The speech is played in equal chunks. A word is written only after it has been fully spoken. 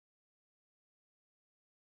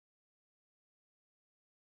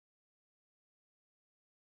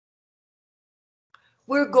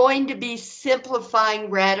We're going to be simplifying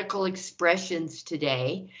radical expressions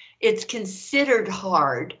today. It's considered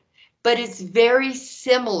hard, but it's very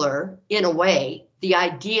similar in a way. The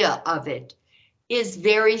idea of it is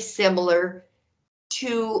very similar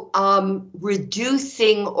to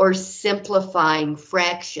reducing or simplifying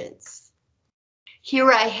fractions.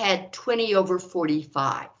 Here I had 20 over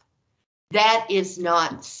 45. That is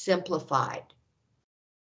not simplified.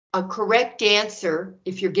 A correct answer,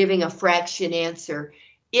 if you're giving a fraction answer,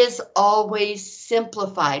 is always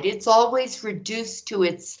simplified. It's always reduced to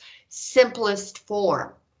its simplest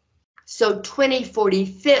form. So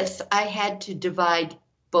 20/45, I had to divide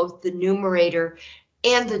both the numerator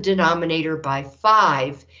and the denominator by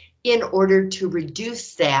 5 in order to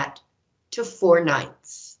reduce that to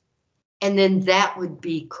 4/9. And then that would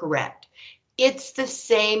be correct. It's the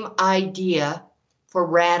same idea for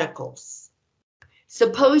radicals.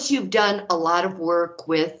 Suppose you've done a lot of work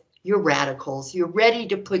with your radicals. You're ready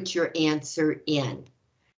to put your answer in.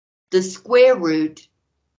 The square root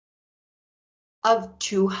of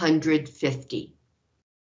 250.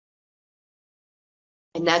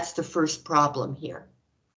 And that's the first problem here.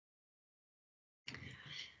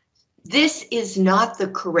 This is not the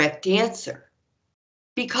correct answer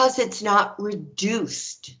because it's not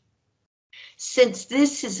reduced. Since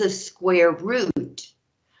this is a square root,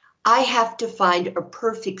 I have to find a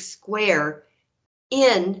perfect square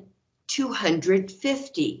in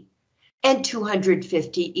 250. And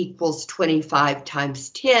 250 equals 25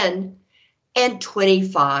 times 10, and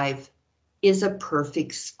 25 is a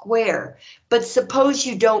perfect square. But suppose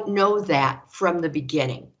you don't know that from the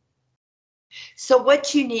beginning. So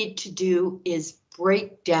what you need to do is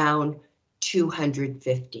break down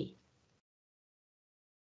 250.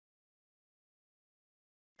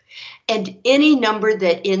 And any number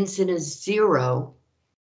that ends in a 0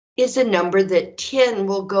 is a number that 10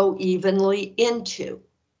 will go evenly into.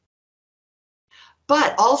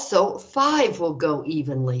 But also 5 will go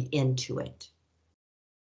evenly into it.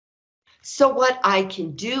 So what I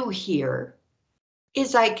can do here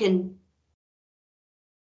is I can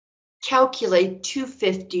calculate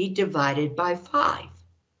 250 divided by 5.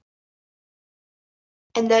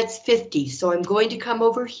 And that's 50. So I'm going to come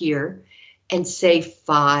over here and say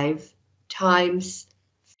 5 times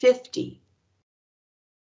 50.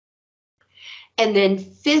 And then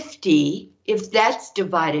 50, if that's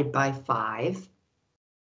divided by 5,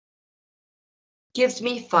 gives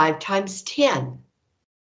me 5 times 10.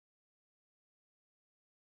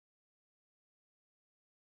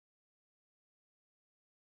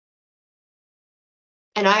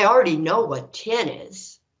 And I already know what 10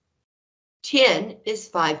 is. 10 is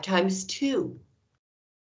 5 times 2.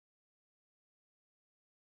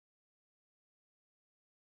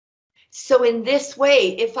 So in this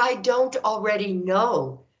way, if I don't already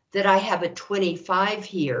know that I have a 25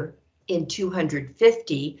 here in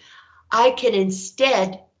 250, I can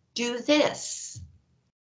instead do this.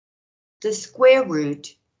 The square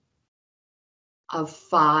root of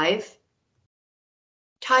 5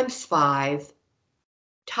 times 5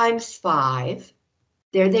 times 5,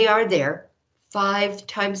 there they are there, 5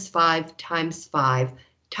 times 5 times 5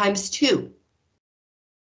 times 2.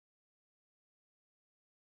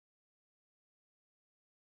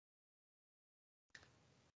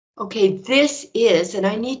 Okay, this is, and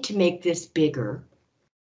I need to make this bigger.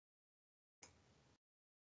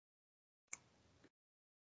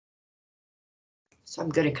 So I'm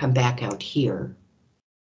going to come back out here.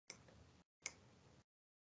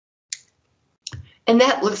 And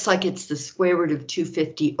that looks like it's the square root of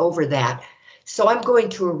 250 over that. So I'm going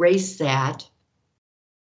to erase that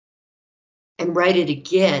and write it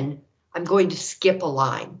again. I'm going to skip a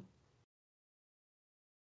line.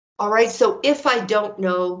 All right, so if I don't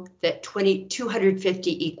know that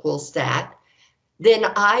 250 equals that, then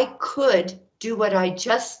I could do what I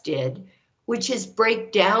just did, which is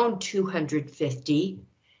break down 250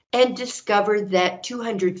 and discover that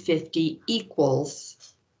 250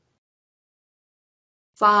 equals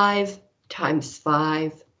 5 times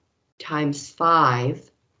 5 times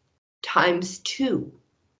 5 times 2.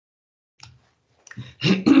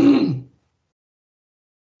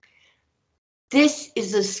 This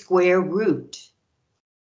is a square root.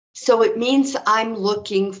 So it means I'm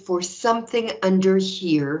looking for something under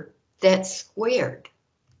here that's squared.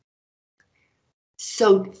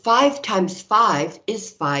 So 5 times 5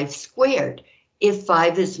 is 5 squared. If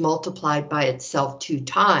 5 is multiplied by itself 2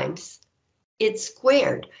 times, it's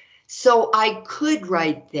squared. So I could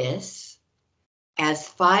write this as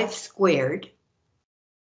 5 squared,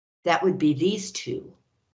 that would be these two,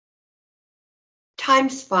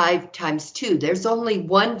 times 5 times 2. There's only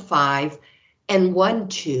one 5, and 1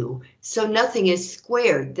 2, so nothing is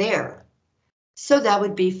squared there. So that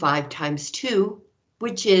would be 5 times 2,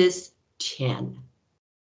 which is 10.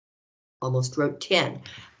 Almost wrote 10.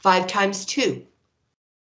 5 times 2.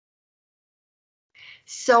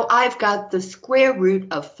 So I've got the square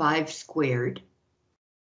root of 5 squared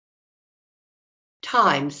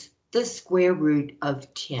times the square root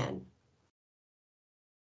of 10.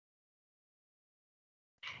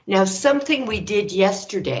 Now, something we did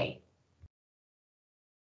yesterday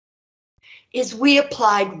is we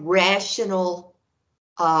applied rational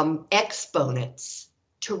exponents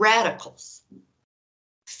to radicals.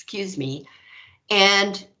 Excuse me.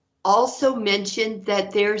 And also mentioned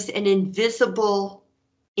that there's an invisible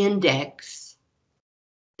index.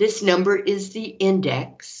 This number is the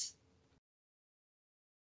index.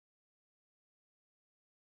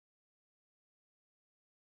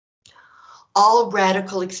 All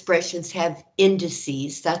radical expressions have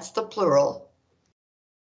indices, that's the plural.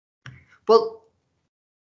 Well,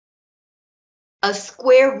 a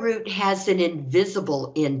square root has an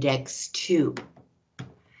invisible index too.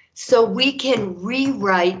 So we can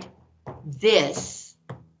rewrite this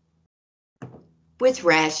with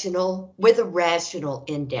a rational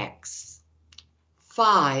index.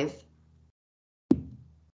 5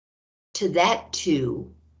 to that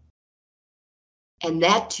 2, and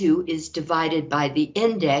that 2 is divided by the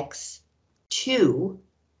index 2.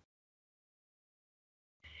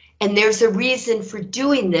 And there's a reason for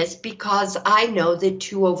doing this because I know that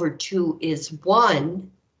 2 over 2 is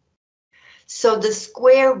 1. So the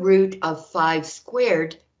square root of 5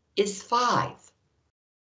 squared is 5.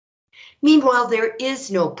 Meanwhile, there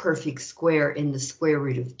is no perfect square in the square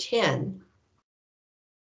root of 10.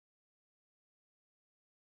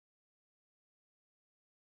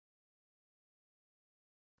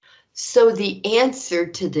 So the answer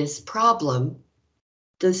to this problem,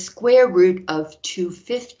 the square root of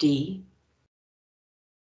 250,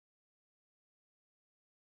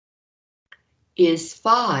 is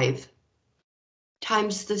 5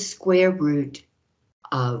 times the square root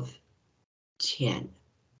of 10.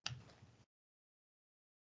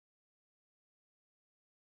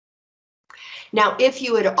 Now, if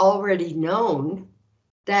you had already known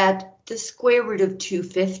that the square root of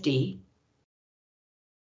 250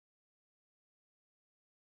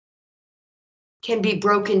 can be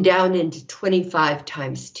broken down into 25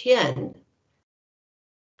 times 10,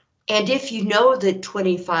 and if you know that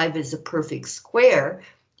 25 is a perfect square,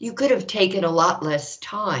 you could have taken a lot less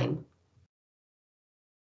time.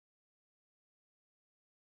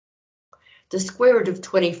 The square root of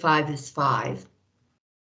 25 is 5.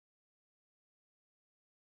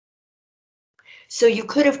 So you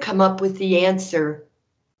could have come up with the answer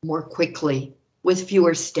more quickly with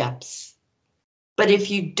fewer steps. But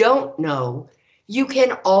if you don't know, you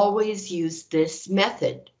can always use this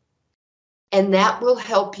method. And that will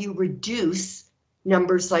help you reduce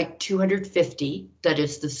numbers like 250, that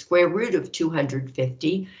is the square root of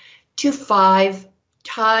 250, to 5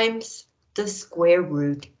 times the square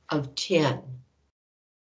root of 10.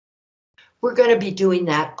 We're going to be doing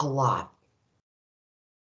that a lot.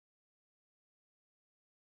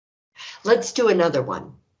 Let's do another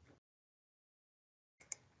one.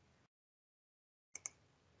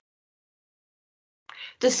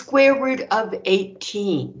 The square root of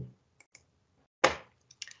 18.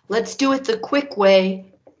 Let's do it the quick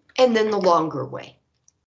way and then the longer way.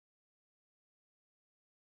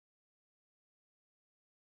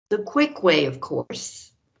 The quick way, of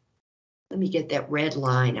course, let me get that red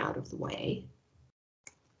line out of the way.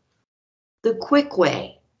 The quick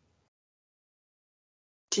way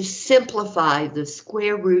to simplify the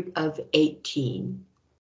square root of 18,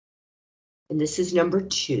 and this is number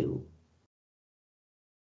 2,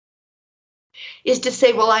 is to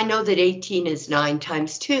say, well, I know that 18 is 9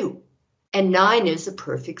 times 2, and 9 is a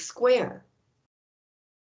perfect square.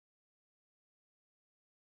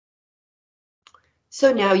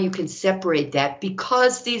 So now you can separate that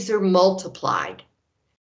because these are multiplied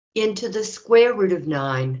into the square root of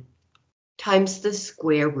 9 times the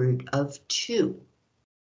square root of 2.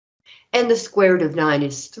 And the square root of 9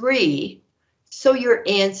 is 3, so your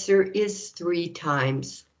answer is 3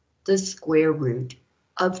 times the square root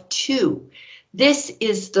of 2. This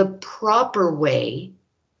is the proper way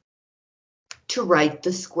to write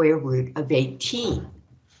the square root of 18.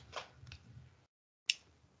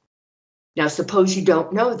 Now, suppose you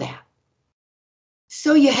don't know that.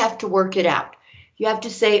 So you have to work it out. You have to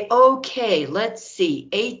say, okay, let's see,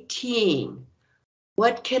 18.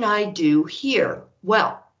 What can I do here?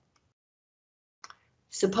 Well,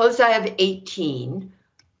 suppose I have 18.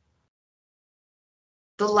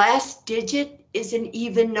 The last digit is an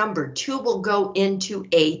even number. 2 will go into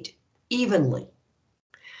 8 evenly.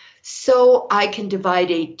 So I can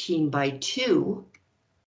divide 18 by 2,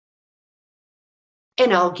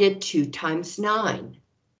 and I'll get 2 times 9.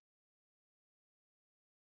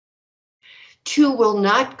 2 will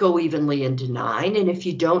not go evenly into 9, and if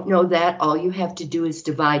you don't know that, all you have to do is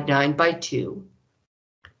divide 9 by 2,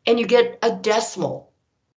 and you get a decimal.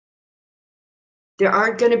 There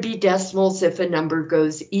aren't going to be decimals if a number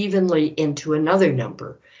goes evenly into another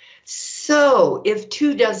number. So if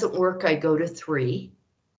 2 doesn't work, I go to 3.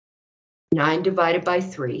 9 divided by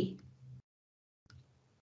 3.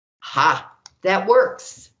 Ha, that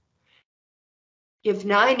works. If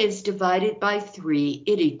 9 is divided by 3,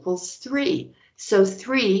 it equals 3. So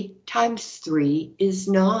 3 times 3 is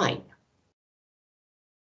 9.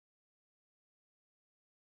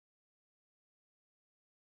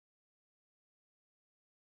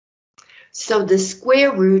 So the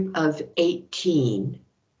square root of 18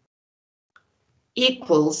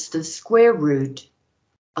 equals the square root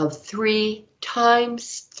of 3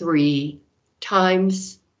 times 3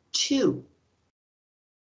 times 2,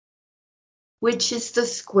 which is the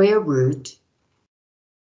square root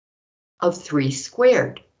of 3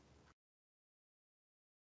 squared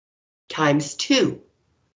times 2,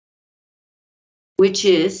 which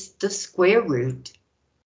is the square root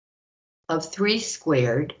of 3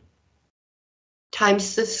 squared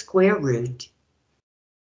times the square root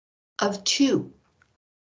of 2.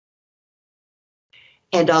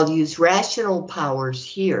 And I'll use rational powers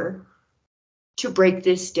here to break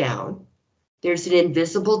this down. There's an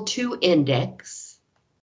invisible 2 index.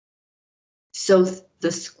 So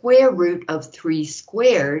the square root of 3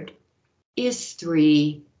 squared is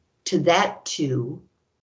 3 to that 2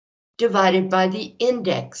 divided by the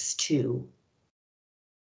index 2.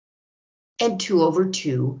 And 2 over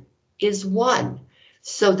 2 is 1.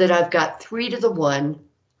 So that I've got 3 to the 1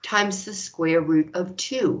 times the square root of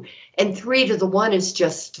 2. And 3 to the 1 is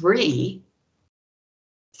just 3.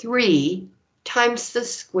 3 times the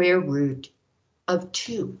square root of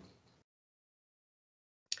 2.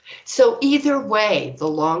 So either way, the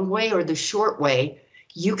long way or the short way,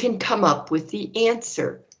 you can come up with the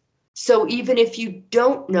answer. So even if you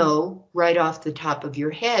don't know right off the top of your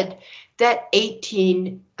head that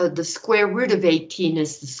 18, the square root of 18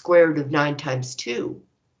 is the square root of 9 times 2,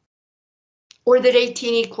 or that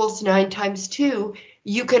 18 equals 9 times 2,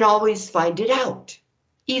 you can always find it out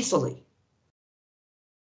easily.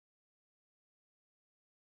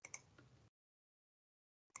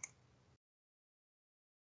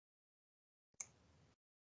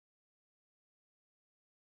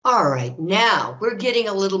 All right, now we're getting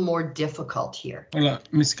a little more difficult here. Hola,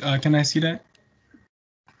 Miss, can I see that?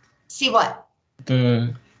 See what?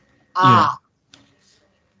 The Ah.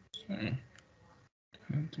 Yeah.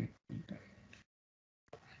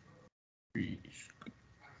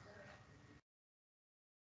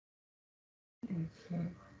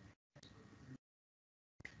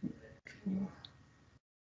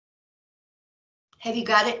 Have you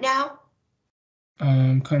got it now?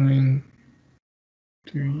 Coming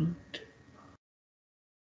to read.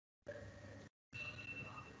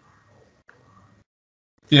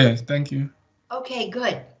 Yes, thank you. Okay,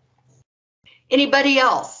 good. Anybody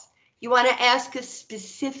else? You want to ask a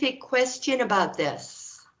specific question about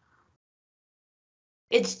this?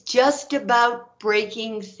 It's just about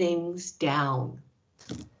breaking things down.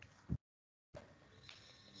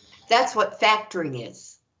 That's what factoring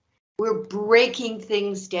is. We're breaking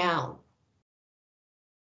things down.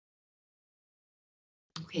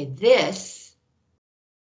 Okay, this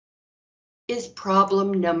is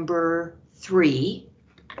problem number 3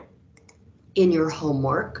 in your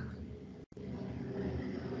homework.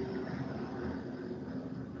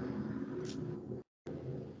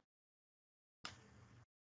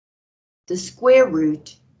 The square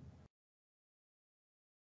root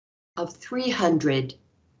of 300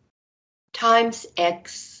 times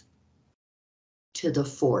x to the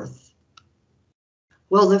 4th.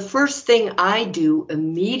 Well, the first thing I do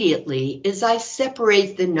immediately is I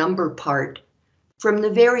separate the number part from the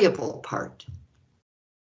variable part.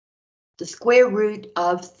 The square root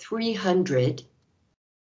of 300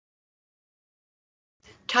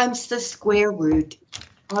 times the square root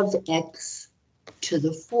of x to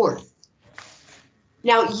the 4th.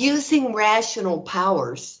 Now, using rational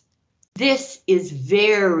powers, this is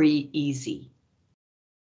very easy.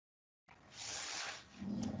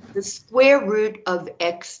 The square root of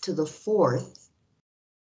x to the 4th,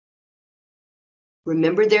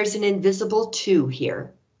 remember there's an invisible 2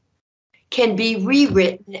 here, can be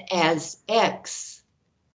rewritten as x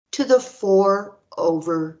to the 4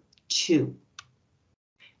 over 2.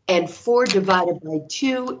 And 4 divided by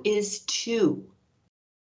 2 is 2.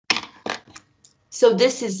 So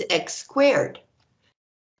this is x squared.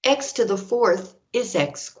 X to the 4th is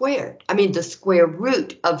x squared. I mean, the square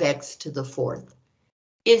root of x to the 4th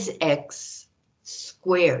is x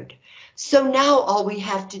squared. So now all we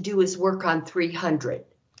have to do is work on 300.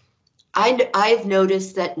 I've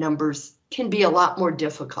noticed that numbers can be a lot more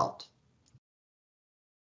difficult.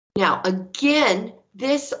 Now, again,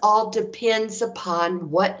 this all depends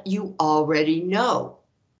upon what you already know.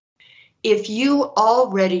 If you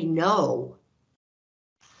already know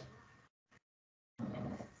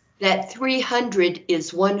that 300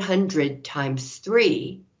 is 100 times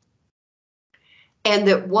 3, and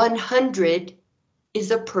that 100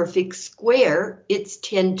 is a perfect square, it's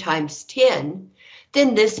 10 times 10,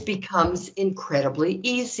 then this becomes incredibly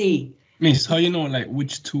easy. Miss, how you know like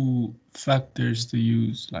which two factors to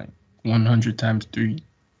use, like 100 times 3?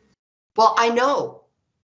 Well, I know,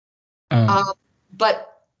 but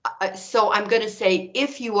so I'm going to say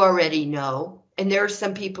if you already know, and there are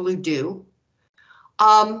some people who do,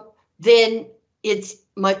 then it's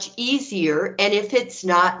much easier. And if it's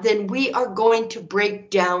not, then we are going to break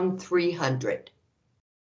down 300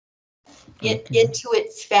 into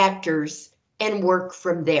its factors and work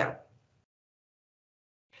from there.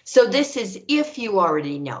 So this is if you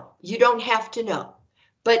already know. You don't have to know.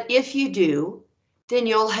 But if you do, then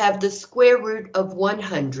you'll have the square root of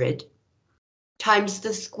 100 times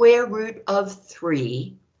the square root of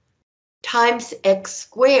 3 times x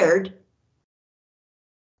squared,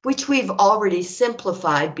 which we've already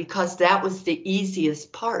simplified because that was the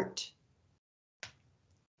easiest part.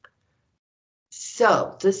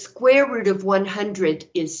 So the square root of 100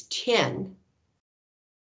 is 10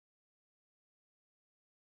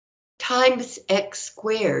 times x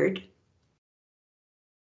squared.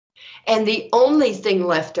 And the only thing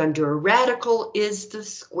left under a radical is the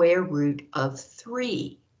square root of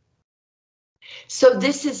 3. So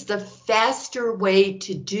this is the faster way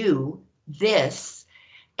to do this.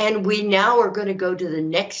 And we now are going to go to the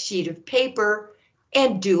next sheet of paper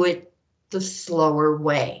and do it the slower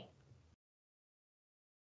way.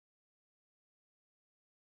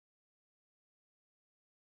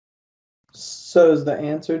 So is the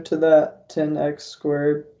answer to that 10x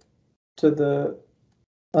squared to the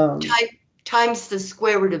times the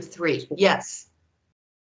square root of 3? Yes.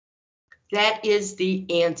 That is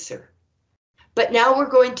the answer. But now we're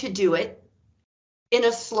going to do it in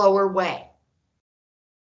a slower way.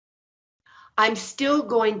 I'm still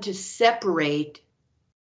going to separate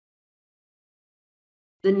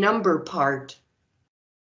the number part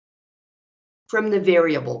from the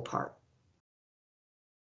variable part.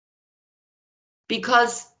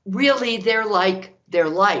 Because really they're like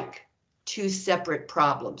two separate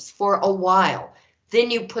problems for a while.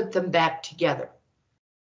 Then you put them back together.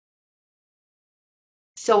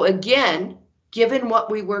 So again, given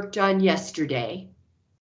what we worked on yesterday,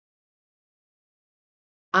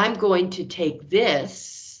 I'm going to take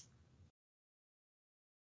this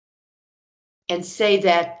and say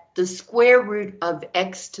that the square root of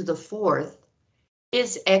x to the 4th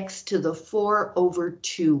is x to the 4 over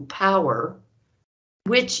 2 power,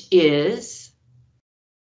 which is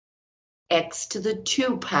x to the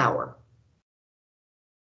 2 power.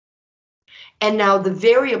 And now the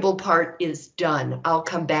variable part is done. I'll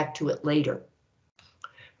come back to it later.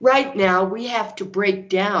 Right now, we have to break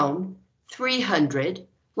down 300.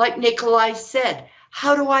 Like Nikolai said,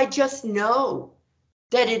 how do I just know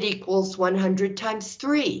that it equals 100 times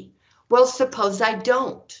 3? Well, suppose I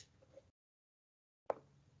don't.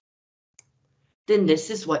 Then this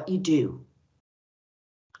is what you do.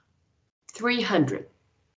 300.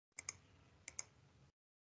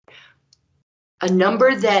 A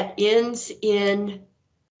number that ends in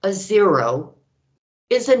a 0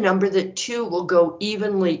 is a number that 2 will go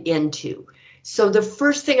evenly into. So the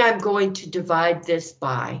first thing I'm going to divide this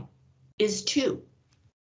by is 2.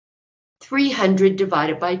 300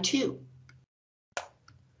 divided by 2.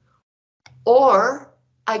 Or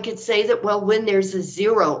I could say that, well, when there's a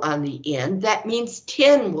 0 on the end, that means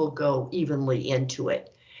 10 will go evenly into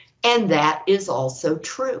it. And that is also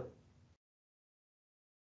true.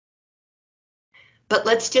 But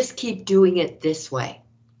let's just keep doing it this way.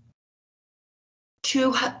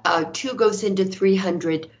 2 goes into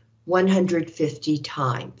 300 150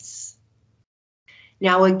 times.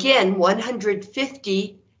 Now again,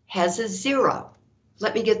 150 has a 0.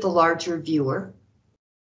 Let me get the larger viewer.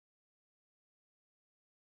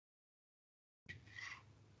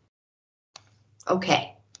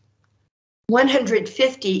 Okay.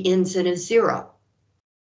 150 ends in a 0.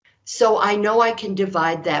 So I know I can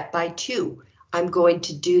divide that by 2. I'm going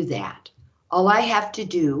to do that. All I have to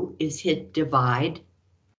do is hit divide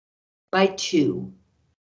by 2.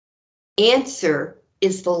 Answer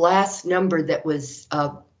is the last number that was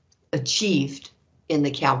achieved in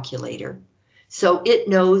the calculator. So it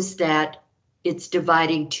knows that it's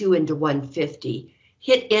dividing 2 into 150.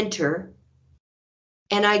 Hit enter,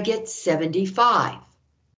 and I get 75.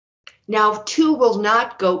 Now 2 will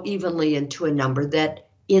not go evenly into a number that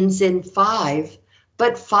ends in 5,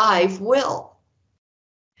 but 5 will.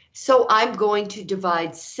 So I'm going to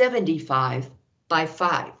divide 75 by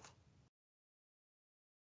 5.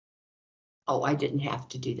 Oh, I didn't have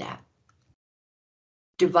to do that.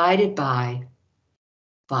 Divided by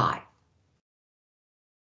 5.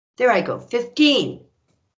 There I go, 15.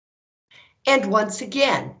 And once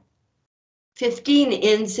again, 15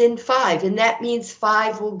 ends in 5, and that means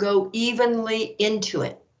 5 will go evenly into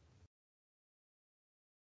it.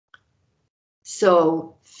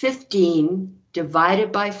 So 15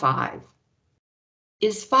 divided by 5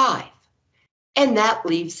 is 5, and that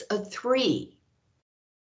leaves a 3.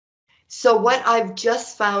 So what I've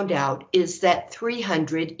just found out is that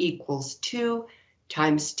 300 equals 2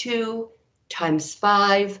 times 2 times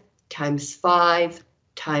 5 times 5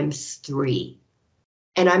 times 3.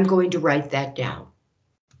 And I'm going to write that down.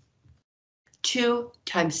 2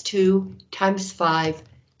 times 2 times 5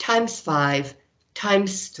 times 5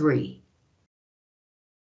 times 3.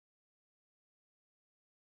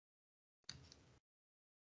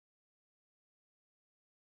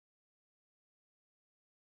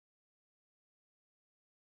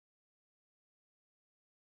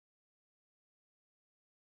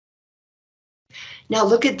 Now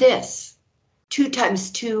look at this. 2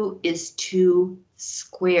 times 2 is 2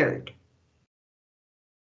 squared.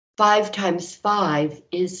 5 times 5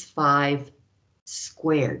 is 5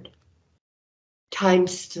 squared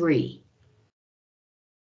times 3.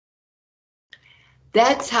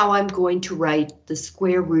 That's how I'm going to write the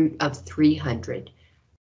square root of 300.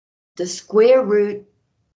 The square root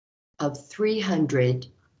of 300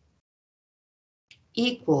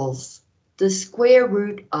 equals the square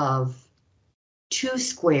root of 2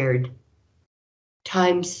 squared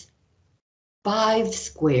times 5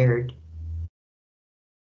 squared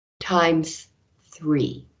times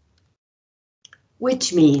 3,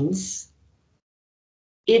 which means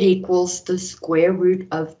it equals the square root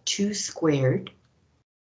of 2 squared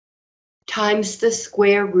times the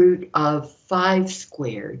square root of 5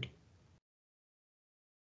 squared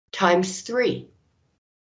times 3.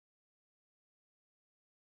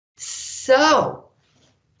 So,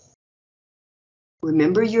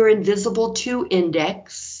 remember your invisible 2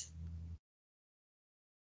 index.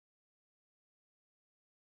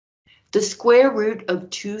 The square root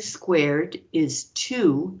of 2 squared is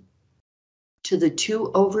 2 to the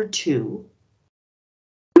 2 over 2,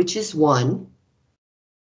 which is 1,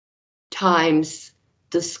 times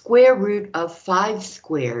the square root of 5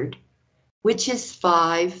 squared, which is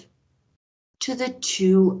 5 to the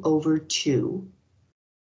 2 over 2,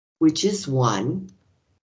 which is 1,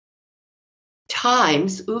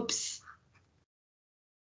 times,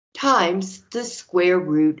 times the square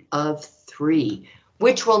root of 3,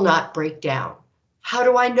 which will not break down. How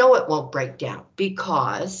do I know it won't break down?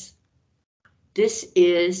 Because this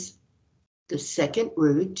is the second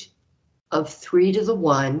root of 3 to the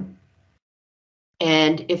 1,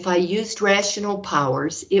 and if I used rational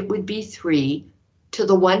powers, it would be 3 to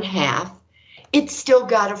the 1/2. It's still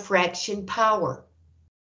got a fraction power,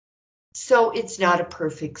 so it's not a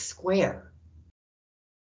perfect square.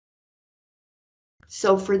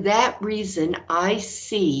 So for that reason, I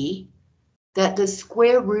see that the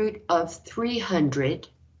square root of 300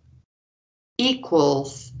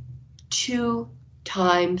 equals 2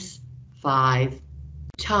 times 5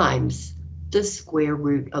 times the square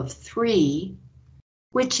root of 3,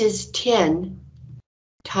 which is 10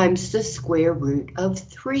 times the square root of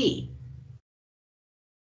 3.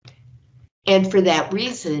 And for that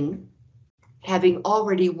reason, having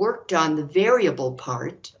already worked on the variable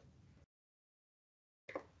part,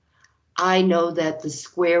 I know that the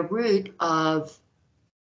square root of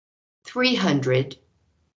 300,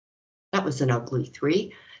 that was an ugly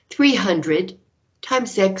 3, 300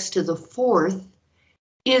 times x to the 4th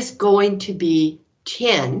is going to be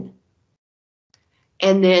 10.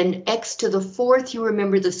 And then x to the 4th, you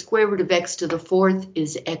remember the square root of x to the 4th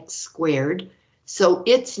is x squared, so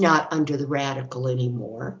it's not under the radical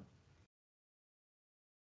anymore.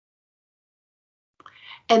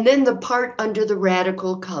 And then the part under the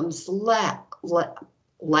radical comes last.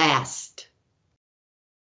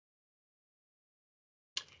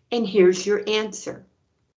 And here's your answer.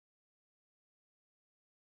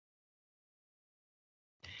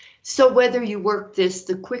 So whether you work this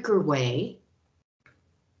the quicker way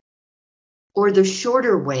or the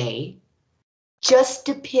shorter way just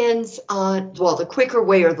depends on, well, the quicker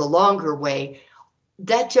way or the longer way,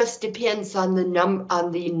 that just depends on the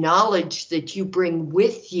knowledge that you bring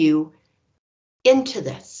with you into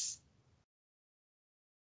this.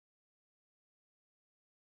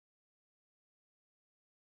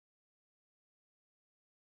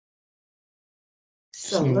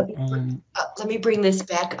 So let me bring this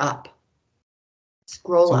back up.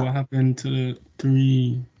 Scroll up. So what happened to the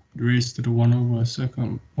 3 raised to the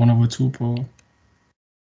 1/2 power?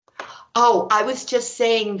 Oh, I was just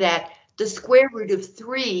saying that the square root of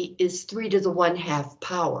 3 is 3 to the 1/2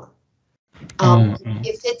 power.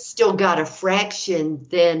 If it's still got a fraction,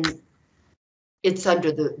 then it's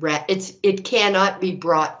under the it cannot be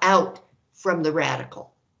brought out from the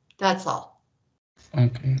radical. That's all.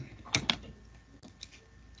 Okay.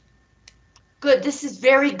 Good. This is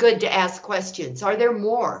very good to ask questions. Are there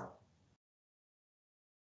more?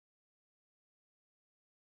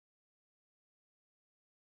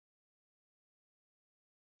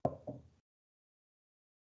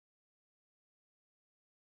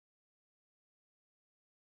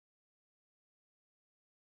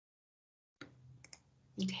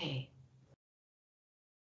 Okay.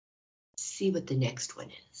 Let's see what the next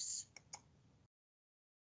one is.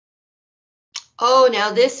 Oh,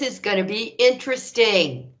 now this is going to be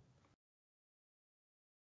interesting.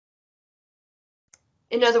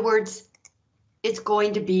 In other words, it's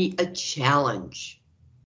going to be a challenge.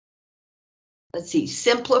 Let's see,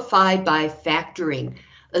 simplify by factoring.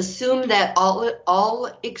 Assume that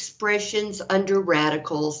all expressions under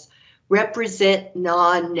radicals represent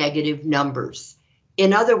non-negative numbers.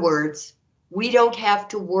 In other words, we don't have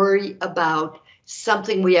to worry about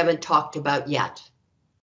something we haven't talked about yet,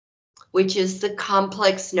 which is the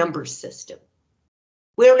complex number system.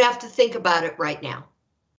 We don't have to think about it right now.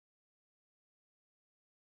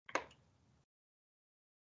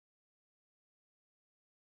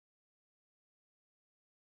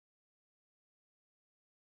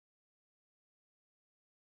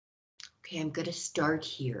 Okay, I'm going to start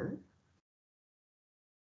here.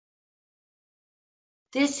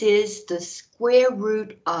 This is the square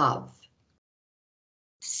root of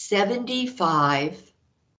 75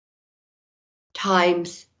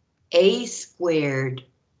 times a squared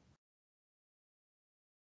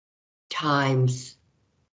times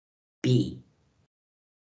b,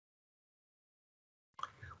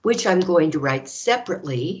 which I'm going to write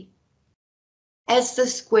separately as the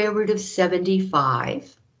square root of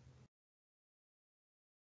 75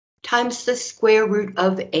 times the square root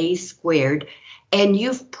of a squared. And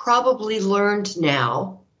you've probably learned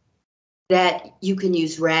now that you can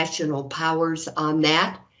use rational powers on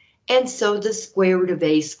that. And so the square root of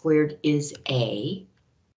a squared is a.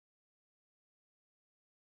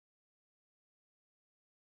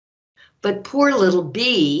 But poor little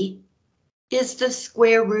b is the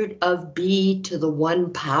square root of b to the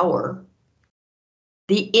 1 power.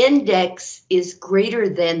 The index is greater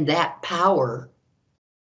than that power.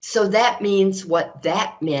 So that means what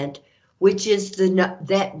that meant, which is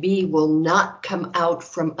that b will not come out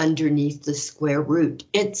from underneath the square root.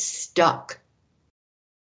 It's stuck.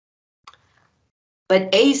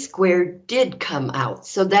 But a squared did come out,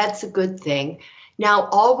 so that's a good thing. Now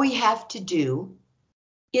all we have to do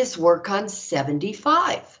is work on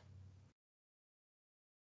 75.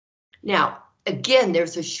 Now, again,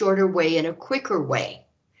 there's a shorter way and a quicker way.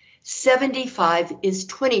 75 is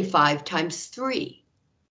 25 times 3.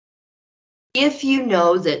 If you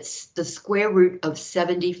know that the square root of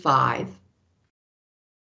 75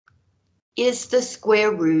 is the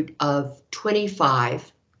square root of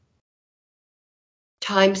 25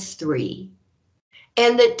 times 3,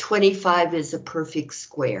 and that 25 is a perfect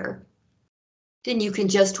square, then you can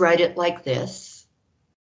just write it like this.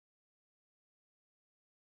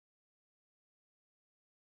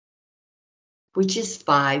 Which is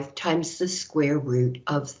 5 times the square root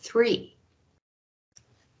of 3.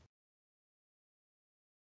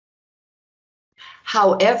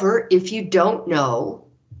 However, if you don't know,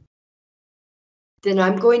 then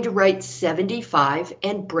I'm going to write 75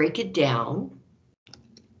 and break it down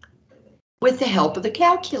with the help of the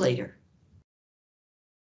calculator.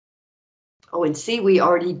 Oh, and see, we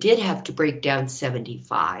already did have to break down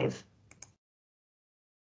 75.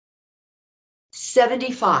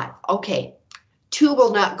 75, okay. 2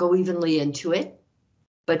 will not go evenly into it,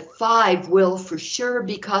 but 5 will for sure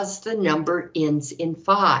because the number ends in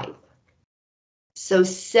 5. So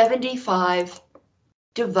 75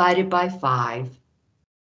 divided by 5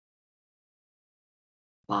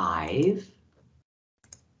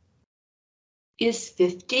 is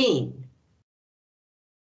 15.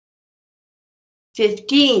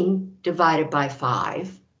 15 divided by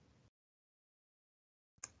 5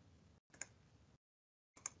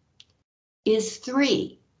 is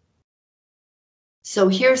 3. So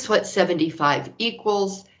here's what 75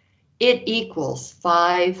 equals. It equals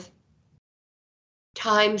 5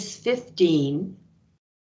 times 15,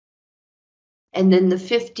 and then the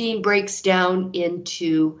 15 breaks down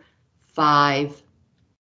into 5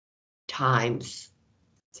 times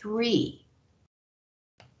 3.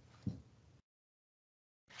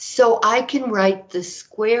 So I can write the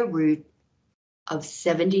square root of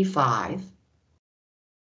 75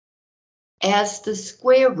 as the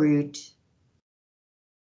square root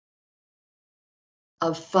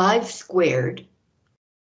of 5 squared,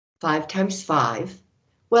 5 times 5.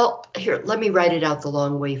 Well, here, let me write it out the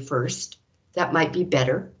long way first. That might be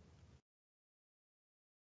better.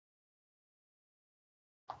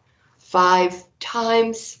 5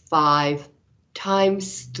 times 5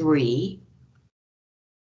 times 3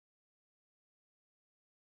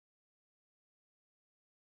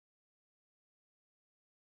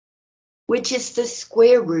 which is the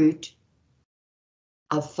square root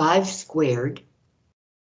of 5 squared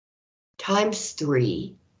times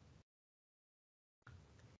 3,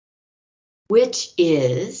 which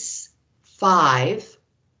is 5.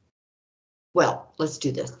 Well, let's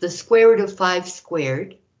do this. The square root of 5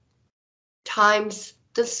 squared times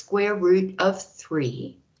the square root of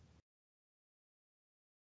 3.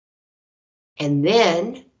 And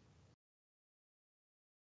then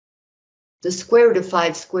the square root of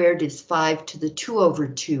 5 squared is 5 to the 2 over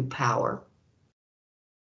 2 power,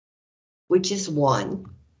 which is 1.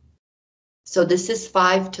 So this is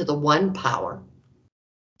 5 to the 1 power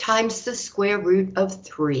times the square root of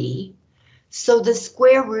 3. So the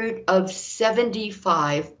square root of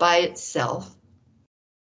 75 by itself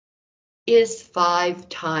is 5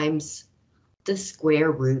 times the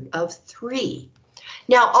square root of 3.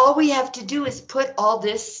 Now all we have to do is put all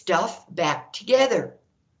this stuff back together.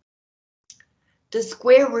 The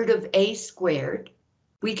square root of a squared,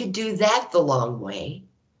 we could do that the long way.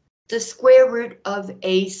 The square root of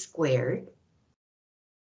a squared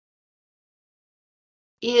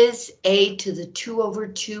is a to the 2 over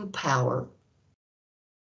 2 power.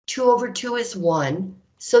 2 over 2 is 1,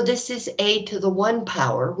 so this is a to the 1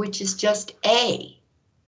 power, which is just a.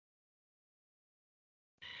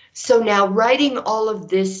 So now writing all of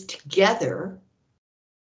this together,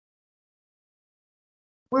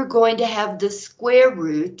 we're going to have the square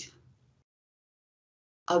root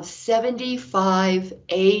of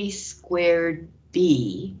 75a squared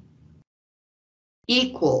b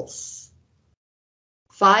equals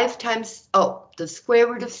 5 times, the square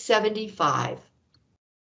root of 75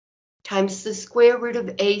 times the square root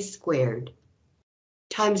of a squared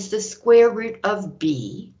times the square root of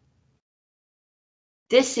b.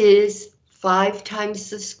 This is 5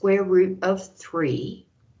 times the square root of 3.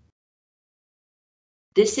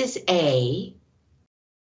 This is a.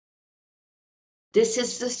 This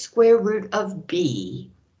is the square root of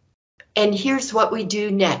b. And here's what we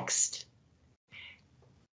do next.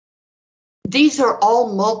 These are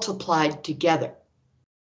all multiplied together.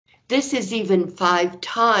 This is even 5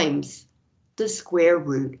 times the square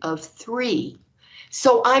root of 3.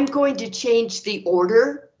 So I'm going to change the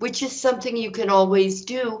order, which is something you can always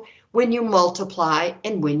do when you multiply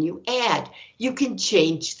and when you add. You can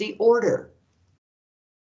change the order.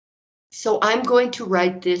 So I'm going to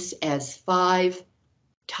write this as 5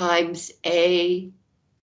 times a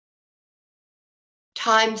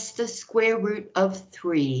times the square root of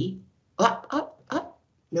 3.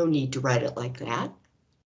 No need to write it like that.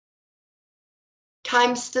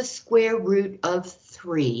 Times the square root of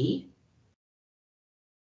 3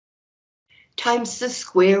 times the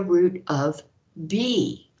square root of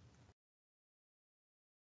b.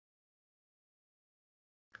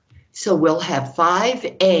 So we'll have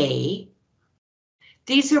 5a.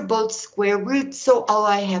 These are both square roots, so all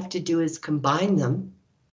I have to do is combine them.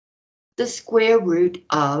 The square root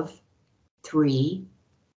of 3b.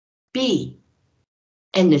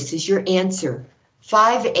 And this is your answer.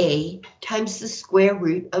 5a times the square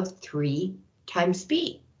root of 3 times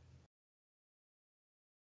b.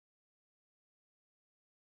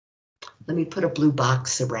 Let me put a blue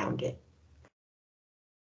box around it.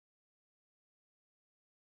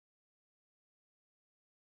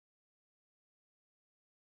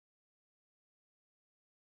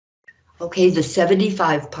 Okay, the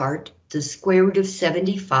 75 part, the square root of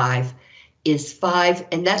 75 is 5,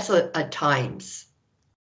 and that's a times.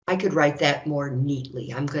 I could write that more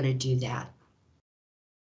neatly. I'm going to do that.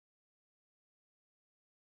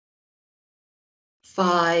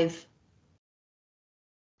 5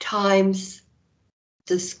 times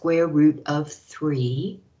the square root of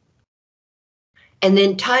 3, and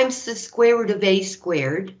then times the square root of a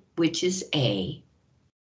squared, which is a,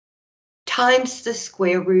 times the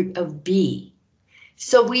square root of b.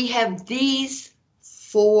 So we have these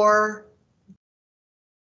 4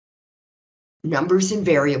 numbers and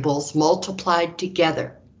variables multiplied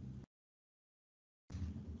together.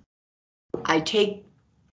 I take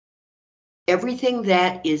everything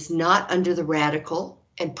that is not under the radical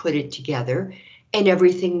and put it together, and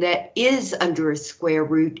everything that is under a square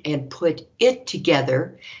root and put it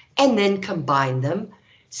together, and then combine them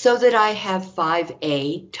so that I have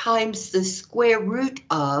 5a times the square root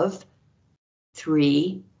of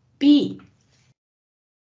 3b.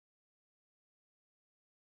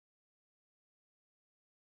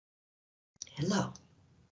 Hello.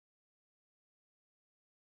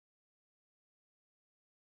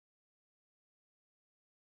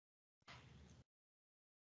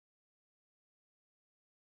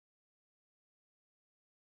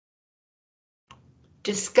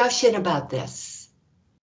 Discussion about this.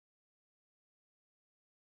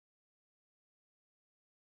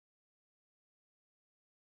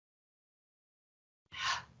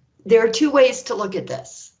 There are 2 ways to look at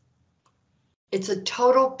this. It's a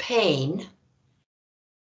total pain,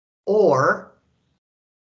 or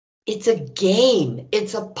it's a game,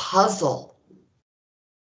 it's a puzzle.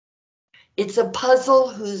 It's a puzzle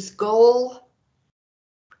whose goal,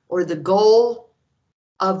 or the goal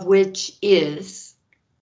of which is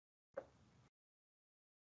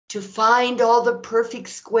to find all the perfect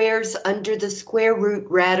squares under the square root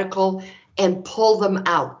radical and pull them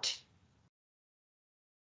out.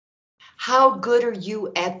 How good are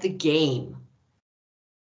you at the game?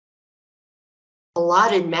 A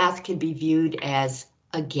lot in math can be viewed as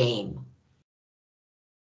a game.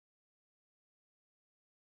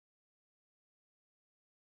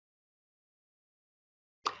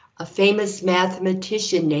 A famous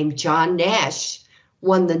mathematician named John Nash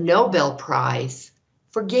won the Nobel Prize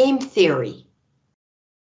for game theory.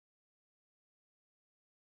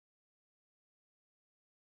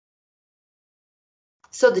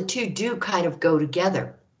 So the 2 do kind of go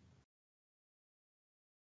together.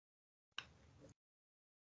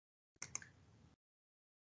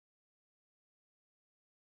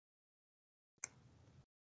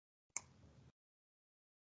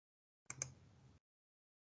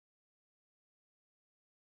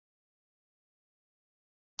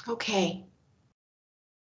 Okay.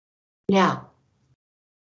 Now,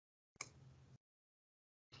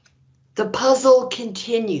 the puzzle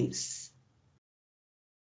continues.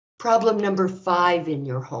 Problem number 5 in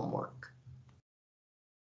your homework.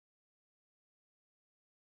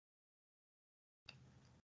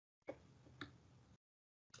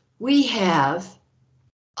 We have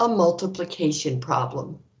a multiplication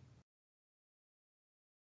problem.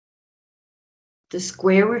 The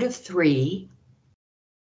square root of 3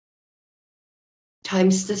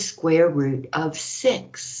 times the square root of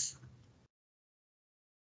 6.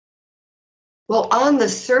 Well, on the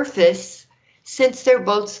surface, since they're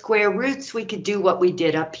both square roots, we could do what we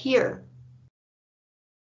did up here.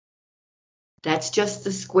 That's just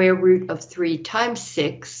the square root of 3 times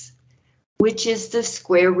 6, which is the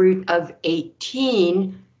square root of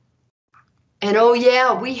 18. And oh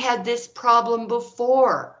yeah, we had this problem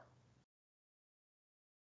before.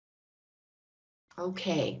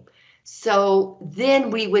 Okay, so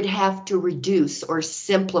then we would have to reduce or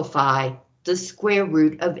simplify the square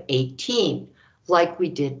root of 18, like we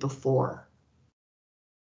did before.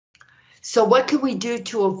 So what could we do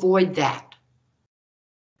to avoid that?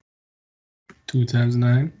 2 times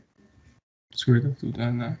 9. Square root of 2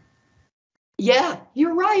 times 9. Yeah,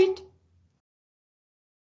 you're right.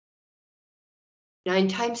 9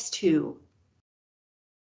 times 2,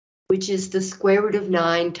 which is the square root of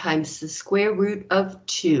 9 times the square root of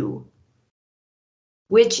 2,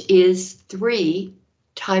 which is 3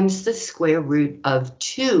 times the square root of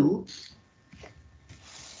 2.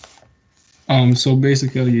 So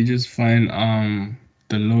basically you just find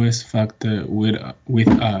the lowest factor with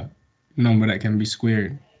a number that can be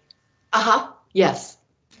squared. Yes.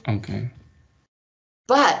 Okay.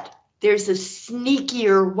 But there's a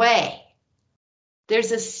sneakier way.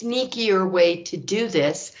 There's a sneakier way to do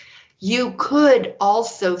this. You could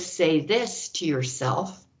also say this to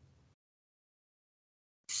yourself.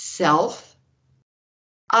 Self,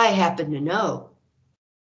 I happen to know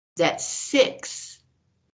that 6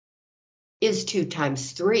 is 2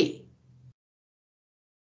 times 3.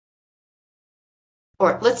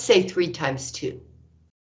 Or let's say 3 times 2.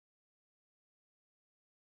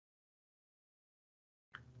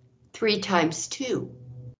 3 times 2.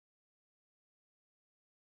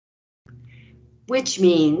 which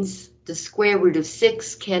means the square root of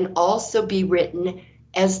 6 can also be written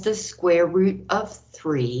as the square root of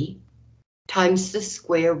 3 times the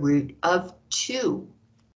square root of 2.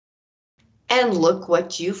 And look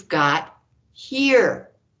what you've got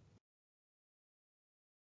here.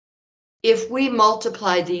 If we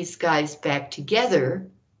multiply these guys back together,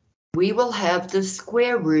 we will have the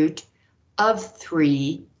square root of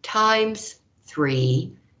 3 times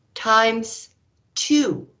 3 times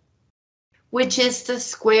 2, which is the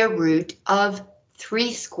square root of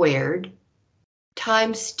 3 squared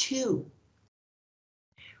times 2,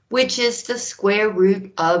 which is the square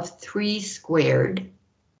root of 3 squared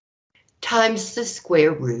times the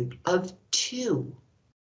square root of 2.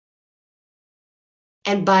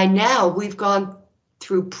 And by now, we've gone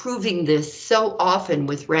through proving this so often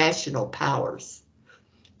with rational powers.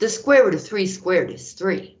 The square root of 3 squared is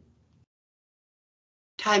 3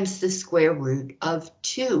 times the square root of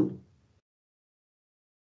 2.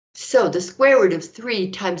 So the square root of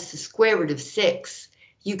 3 times the square root of 6,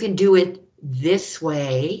 you can do it this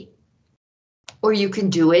way, or you can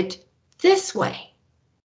do it this way.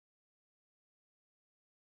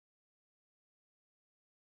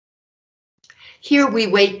 Here we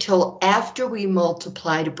wait till after we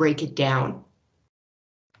multiply to break it down.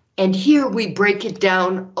 And here we break it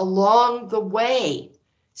down along the way,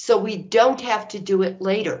 so we don't have to do it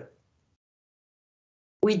later.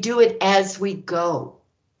 We do it as we go.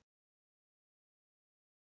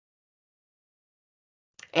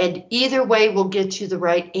 And either way will get you the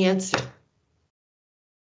right answer.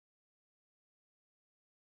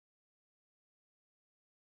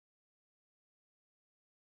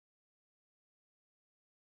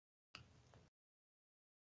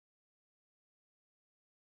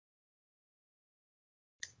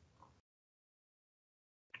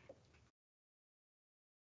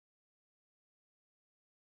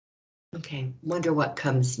 Okay, wonder what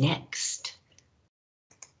comes next.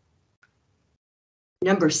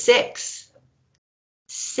 Number 6,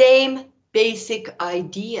 same basic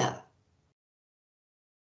idea.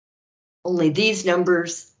 Only these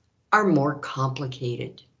numbers are more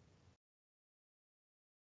complicated.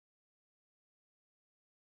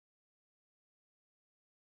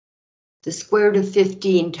 The square root of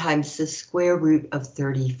 15 times the square root of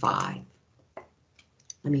 35.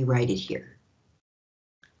 Let me write it here,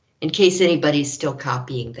 in case anybody's still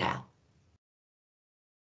copying that.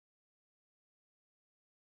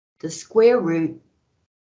 The square root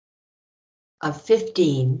of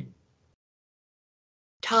 15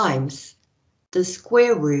 times the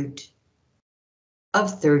square root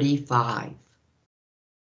of 35.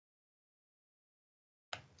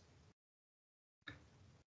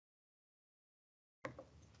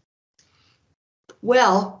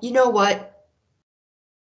 Well, you know what?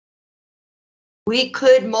 We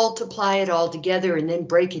could multiply it all together and then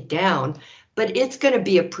break it down, but it's going to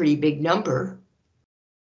be a pretty big number.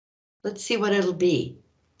 Let's see what it'll be.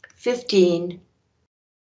 15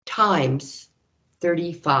 times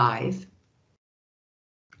 35.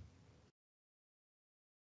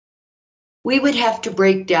 We would have to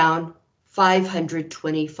break down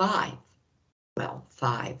 525. Well,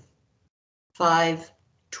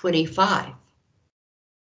 525.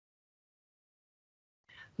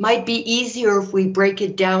 Might be easier if we break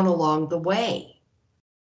it down along the way.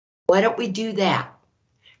 Why don't we do that?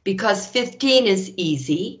 Because 15 is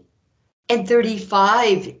easy and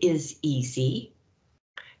 35 is easy.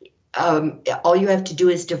 All you have to do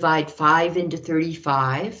is divide 5 into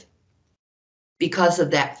 35 because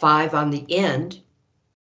of that 5 on the end.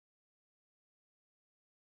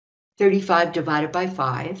 35 divided by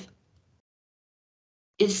 5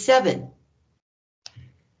 is 7.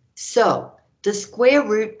 So the square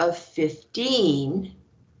root of 15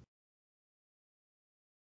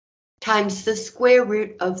 times the square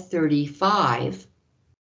root of 35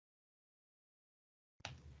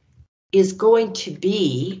 is going to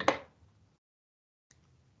be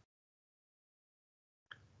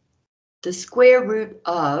the square root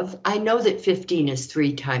of, I know that 15 is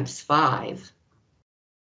 3 times 5.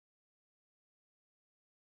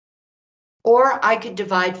 Or I could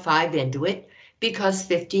divide 5 into it because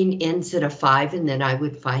 15 ends in a 5 and then I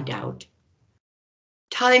would find out.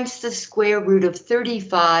 Times the square root of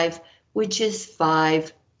 35, which is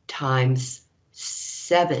 5 times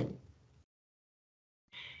 7.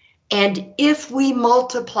 And if we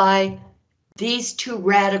multiply these two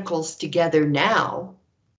radicals together now,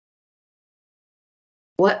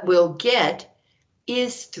 what we'll get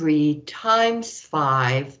is 3 times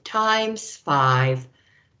 5 times 5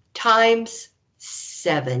 times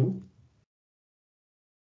 7.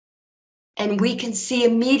 And we can see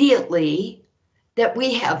immediately that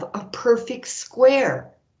we have a perfect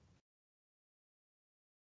square.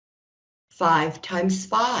 5 times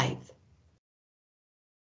 5.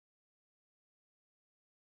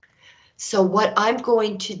 So what I'm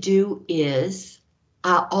going to do is,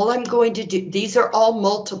 all I'm going to do, these are all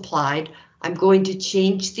multiplied. I'm going to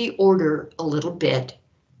change the order a little bit.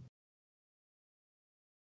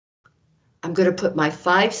 I'm going to put my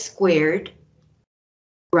 5 squared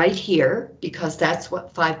right here, because that's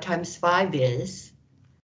what 5 times 5 is.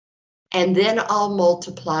 And then I'll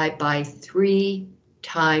multiply by 3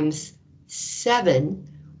 times 7,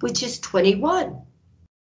 which is 21.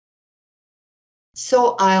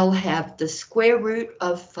 So I'll have the square root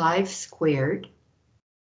of 5 squared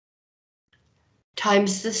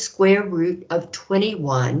times the square root of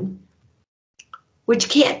 21, which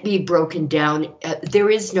can't be broken down. There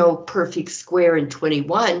is no perfect square in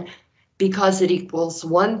 21 because it equals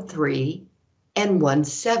 1, 3 and 1,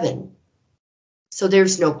 7. So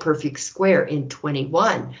there's no perfect square in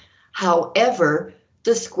 21. However,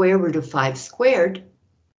 the square root of 5 squared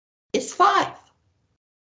is 5.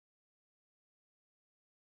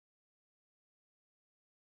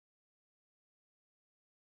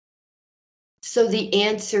 So the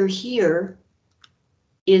answer here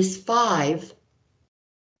is 5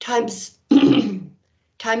 times,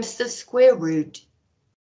 times the square root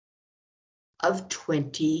of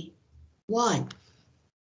 21.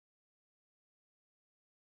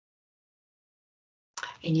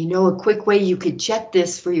 And you know a quick way you could check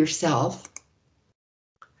this for yourself.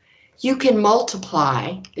 You can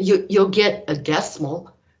multiply, you'll get a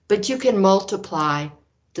decimal, but you can multiply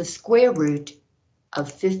the square root of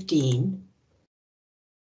 15.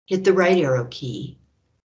 Hit the right arrow key.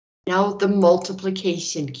 Now the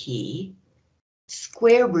multiplication key.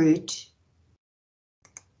 Square root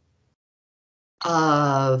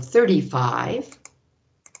of 35.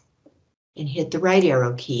 And hit the right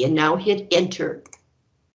arrow key. And now hit enter.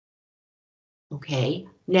 Okay,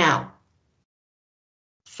 now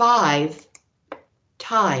 5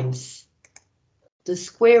 times the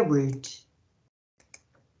square root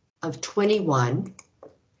of 21.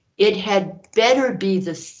 It had better be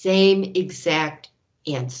the same exact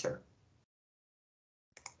answer.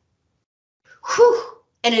 Whew,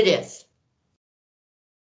 and it is.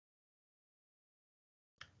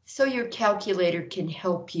 So your calculator can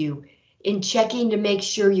help you in checking to make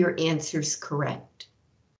sure your answer's correct.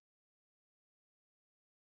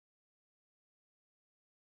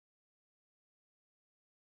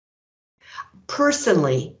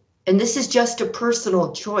 Personally, and this is just a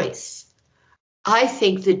personal choice, I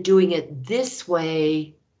think that doing it this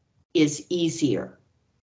way is easier.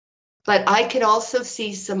 But I can also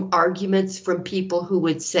see some arguments from people who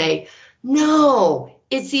would say, no,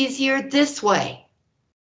 it's easier this way.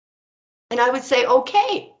 And I would say,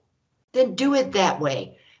 okay, then do it that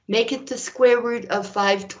way. Make it the square root of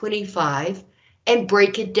 525 and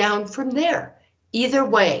break it down from there. Either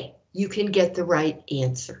way, you can get the right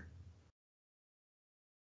answer.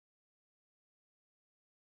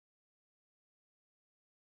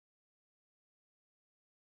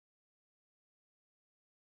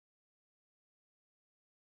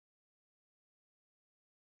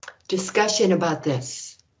 Discussion about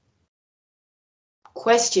this.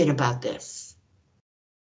 Question about this.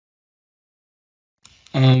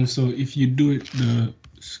 So if you do it the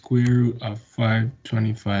square root of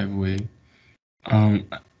 525 way,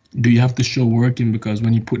 do you have to show working? Because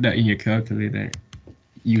when you put that in your calculator,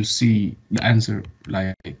 you see the answer.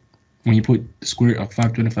 Like when you put the square root of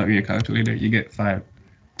 525 in your calculator, you get 5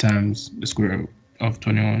 times the square root of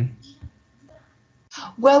 21.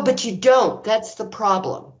 Well, but you don't. That's the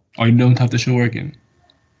problem. Or you don't have to show working.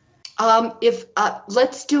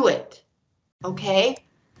 Let's do it. Okay.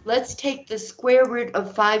 Let's take the square root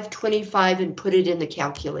of 525 and put it in the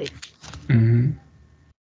calculator. Mm-hmm.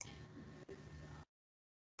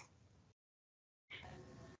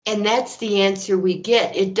 And that's the answer we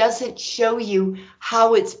get. It doesn't show you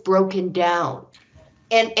how it's broken down.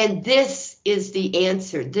 And this is the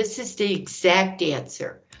answer. This is the exact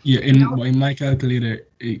answer. Yeah, in my calculator,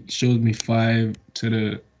 it shows me 5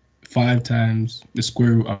 times the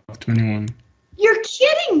square root of 21. You're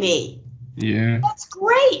kidding me. Yeah. That's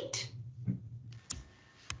great.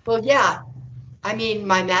 Well, yeah. I mean,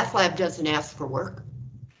 MyMathLab doesn't ask for work.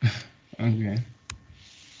 Okay.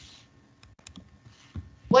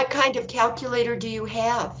 What kind of calculator do you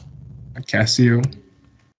have? A Casio.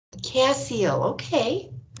 Casio, okay.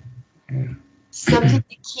 Yeah. Something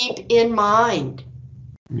to keep in mind.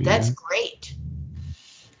 Yeah. That's great.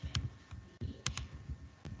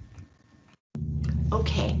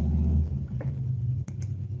 Okay.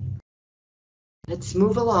 Let's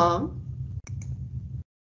move along.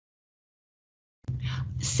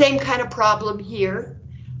 Same kind of problem here.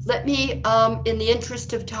 Let me, in the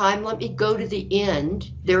interest of time, let me go to the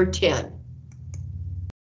end. There are 10.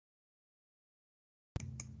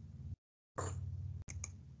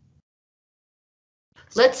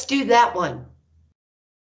 Let's do that one.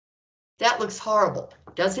 That looks horrible,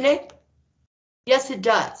 doesn't it? Yes, it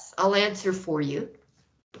does. I'll answer for you.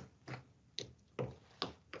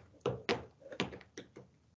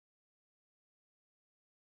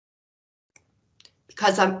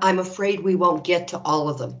 Because I'm afraid we won't get to all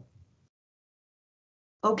of them.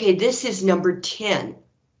 Okay, this is number 10.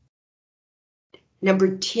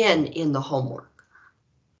 Number 10 in the homework.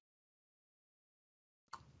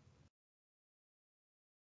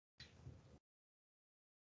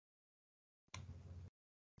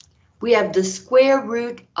 We have the square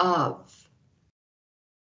root of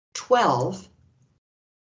 12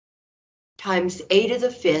 times a to the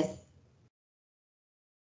 5th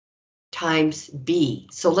times b.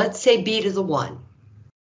 So let's say b to the 1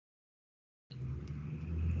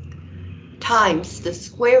 times the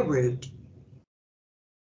square root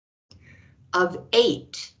of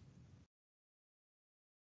 8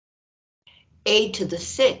 a to the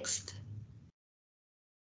 6th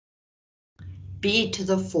b to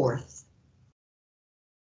the 4th.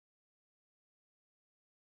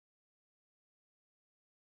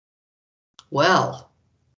 Well,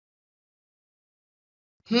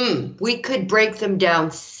 we could break them down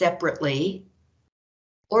separately,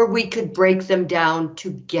 or we could break them down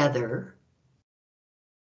together.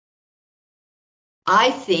 I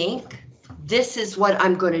think this is what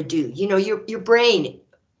I'm going to do. You know, your brain,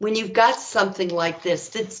 when you've got something like this,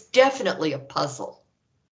 that's definitely a puzzle.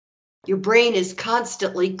 Your brain is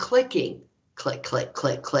constantly clicking, click, click,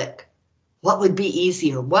 click, click. What would be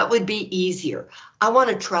easier? What would be easier? I want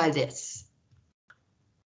to try this.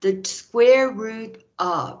 The square root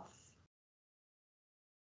of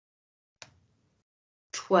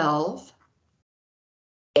 12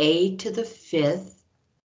 a to the 5th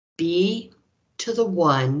b to the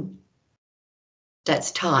 1,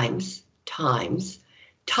 that's times 8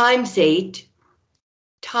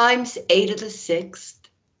 times a to the 6th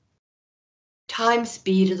times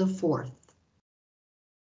b to the 4th.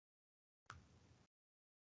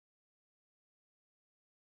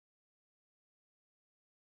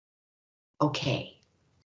 Okay.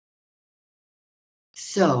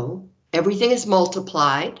 So everything is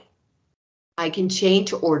multiplied. I can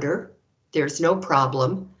change order. There's no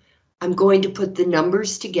problem. I'm going to put the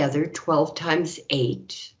numbers together, 12 times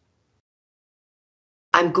 8.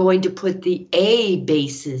 I'm going to put the a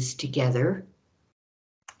bases together,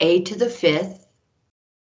 a to the 5th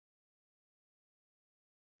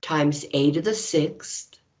times a to the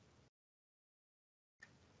 6th,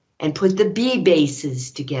 and put the b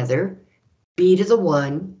bases together, b to the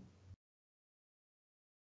 1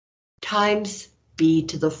 times b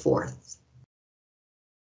to the 4th.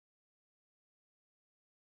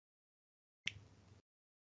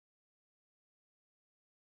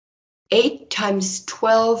 Eight times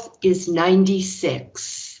 12 is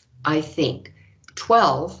 96, I think.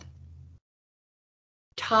 12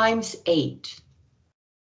 times 8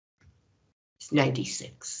 is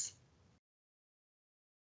 96.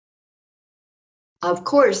 Of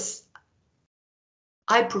course,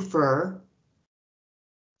 I prefer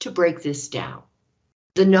to break this down,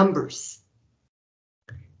 the numbers.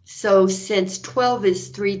 So since 12 is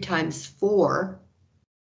 3 times 4,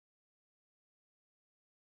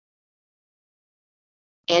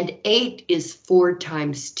 and 8 is 4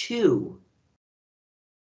 times 2,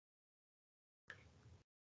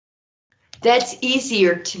 that's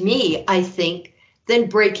easier to me, I think, than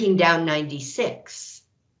breaking down 96.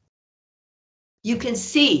 You can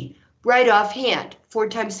see right offhand, 4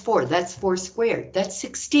 times 4, that's 4 squared, that's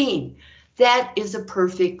 16. That is a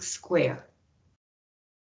perfect square.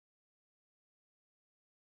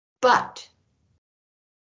 But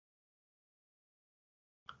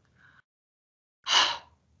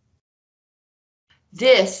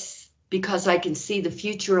this, because I can see the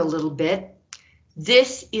future a little bit,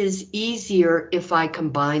 this is easier if I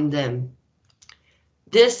combine them.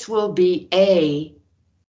 This will be a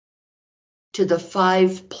to the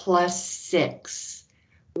 5 plus 6.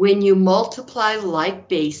 When you multiply like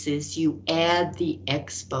bases, you add the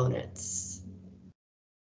exponents.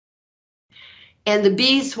 And the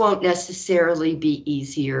b's won't necessarily be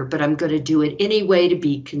easier, but I'm going to do it anyway to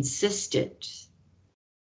be consistent.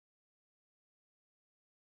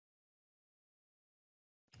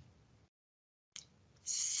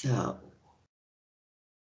 So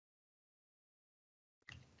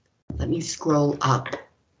let me scroll up.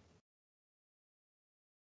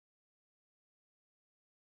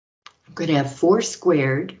 I'm going to have 4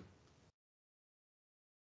 squared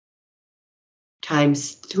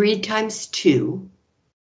times 3 times 2,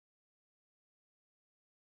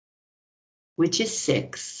 which is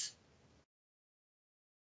 6,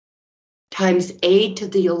 times a to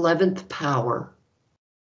the 11th power,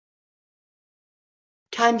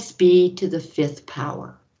 times b to the 5th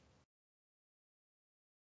power.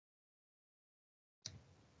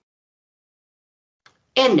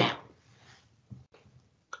 And now,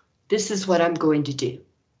 this is what I'm going to do.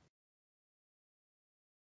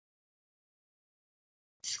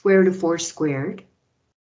 Square root of 4 squared,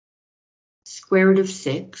 square root of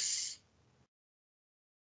 6,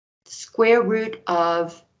 square root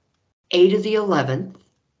of a to the 11th,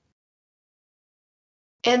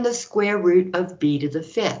 and the square root of b to the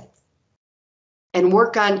 5th. And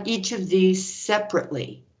work on each of these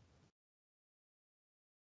separately.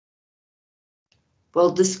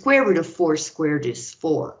 Well, the square root of 4 squared is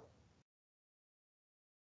 4.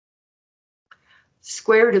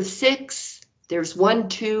 Square root of 6, there's 1,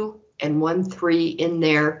 2, and 1, 3 in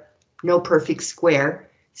there, no perfect square.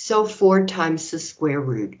 So 4 times the square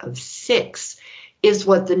root of 6 is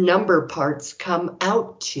what the number parts come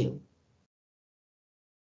out to.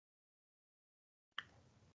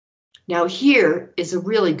 Now here is a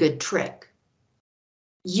really good trick.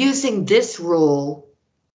 Using this rule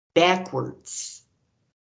backwards.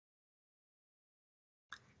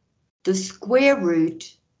 The square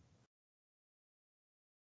root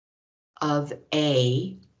of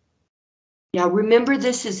a, now remember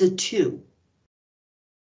this is a 2.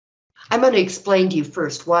 I'm going to explain to you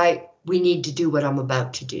first why we need to do what I'm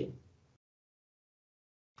about to do.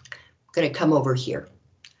 I'm going to come over here.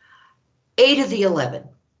 A to the 11.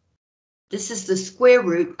 This is the square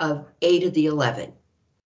root of a to the 11.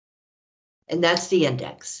 And that's the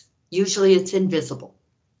index. Usually it's invisible.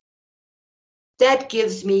 That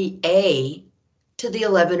gives me a to the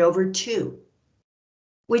 11 over 2,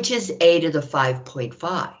 which is a to the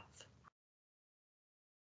 5.5.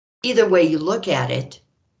 Either way you look at it,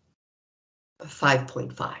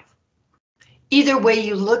 5.5. Either way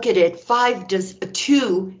you look at it,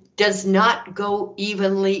 2 does not go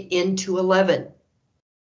evenly into 11.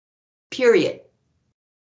 Period.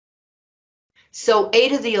 So a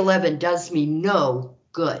to the 11 does me no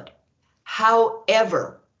good.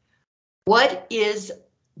 However, what is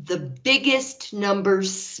the biggest number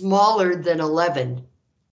smaller than 11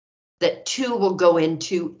 that 2 will go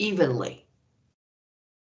into evenly?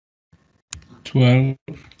 12.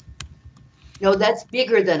 No, that's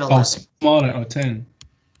bigger than 11. Oh, smaller, or 10.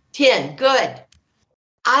 10, good.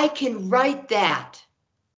 I can write that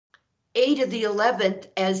a to the 11th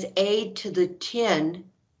as a to the 10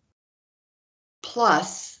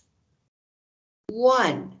 plus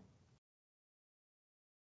 1.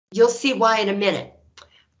 You'll see why in a minute.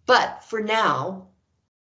 But for now,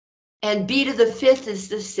 and b to the 5th is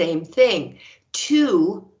the same thing.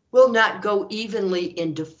 2 will not go evenly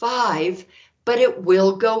into 5, but it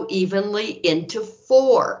will go evenly into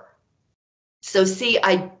 4. So see,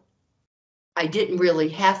 I didn't really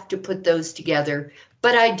have to put those together,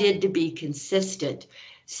 but I did to be consistent.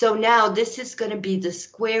 So now this is going to be the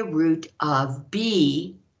square root of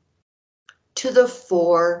b to the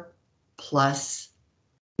 4 plus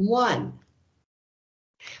 1,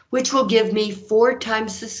 which will give me 4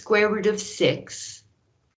 times the square root of 6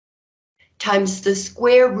 times the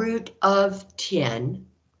square root of 10.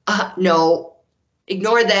 No,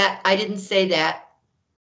 ignore that. I didn't say that.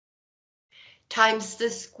 Times the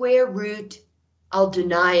square root, I'll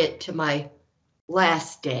deny it to my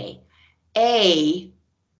last day, a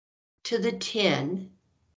to the 10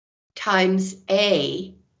 times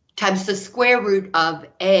the square root of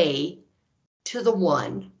a to the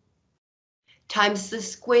 1 times the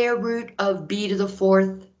square root of b to the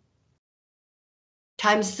 4th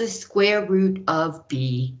times the square root of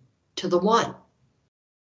b to the 1.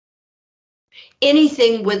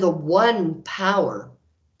 Anything with a 1 power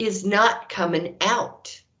is not coming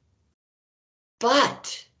out.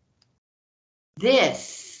 But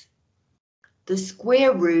this, the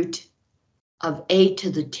square root of a to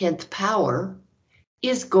the 10th power,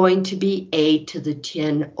 is going to be a to the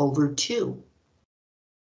 10 over 2,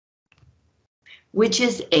 which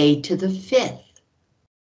is a to the 5th.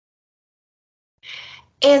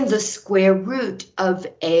 And the square root of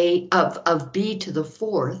b to the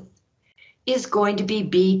 4th is going to be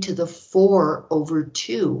b to the 4 over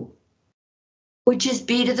 2, which is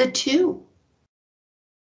b to the 2.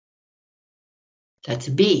 That's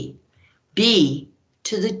b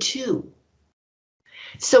to the 2.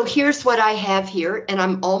 So here's what I have here, and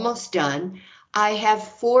I'm almost done. I have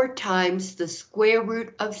 4 times the square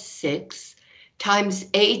root of 6 times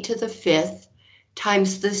a to the 5th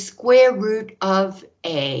times the square root of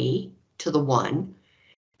a to the 1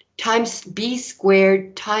 times b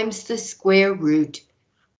squared times the square root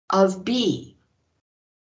of b.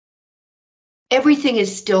 Everything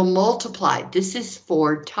is still multiplied. This is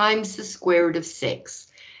 4 times the square root of 6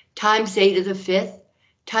 times a to the 5th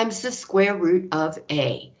times the square root of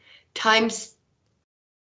a times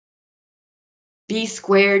b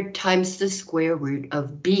squared times the square root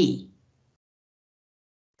of b.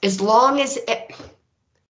 As long as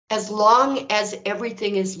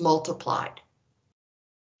everything is multiplied,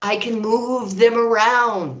 I can move them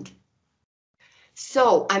around.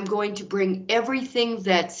 So I'm going to bring everything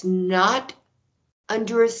that's not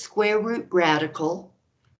under a square root radical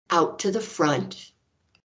out to the front.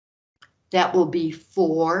 That will be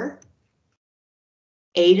 4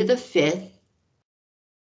 a to the 5th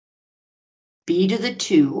b to the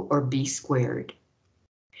 2, or b squared.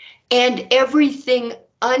 And everything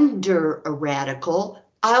under a radical,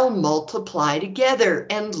 I'll multiply together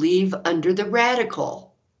and leave under the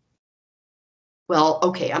radical. Well,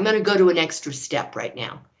 okay, I'm going to go to an extra step right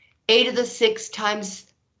now. A to the 6 times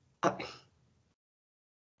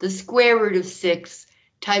the square root of 6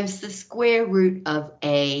 times the square root of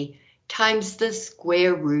a times the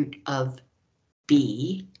square root of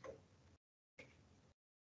b.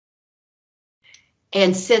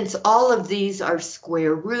 And since all of these are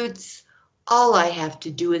square roots, all I have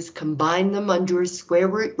to do is combine them under a square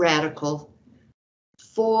root radical.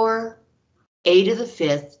 4 a to the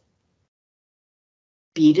 5th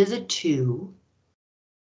b to the 2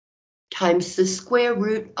 times the square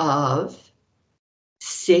root of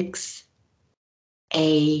 6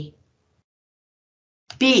 a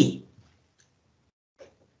b.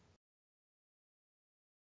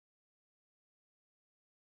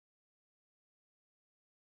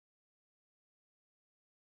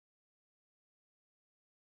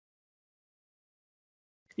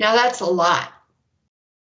 Now that's a lot.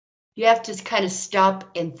 You have to kind of stop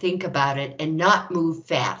and think about it and not move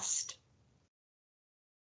fast.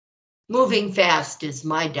 Moving fast is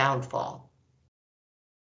my downfall.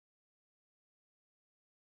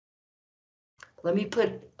 Let me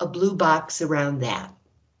put a blue box around that.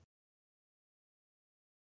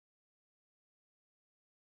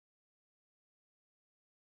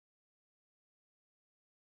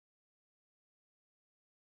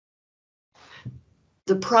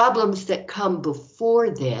 The problems that come before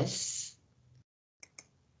this,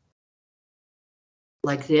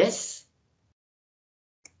 like this,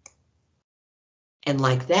 and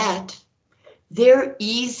like that, they're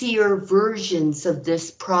easier versions of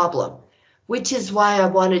this problem, which is why I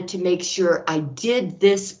wanted to make sure I did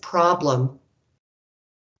this problem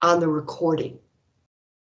on the recording.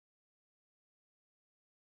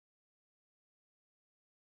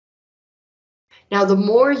 Now, the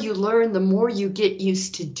more you learn, the more you get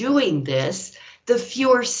used to doing this, the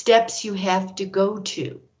fewer steps you have to go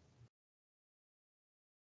to.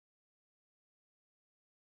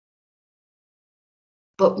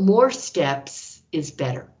 But more steps is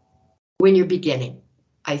better when you're beginning,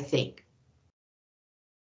 I think.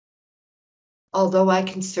 Although I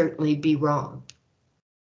can certainly be wrong.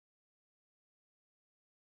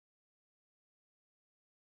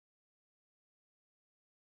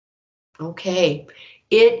 Okay,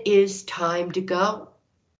 it is time to go.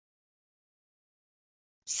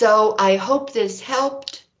 So I hope this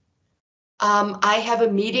helped. I have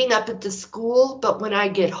a meeting up at the school, but when I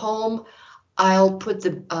get home, I'll put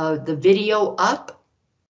the video up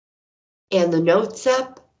and the notes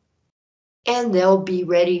up, and they'll be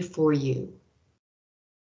ready for you.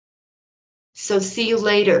 So see you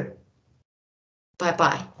later.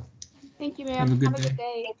 Bye-bye. Thank you, ma'am. Have a good Have a good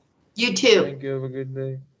day. You too. Thank you. Have a good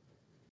day.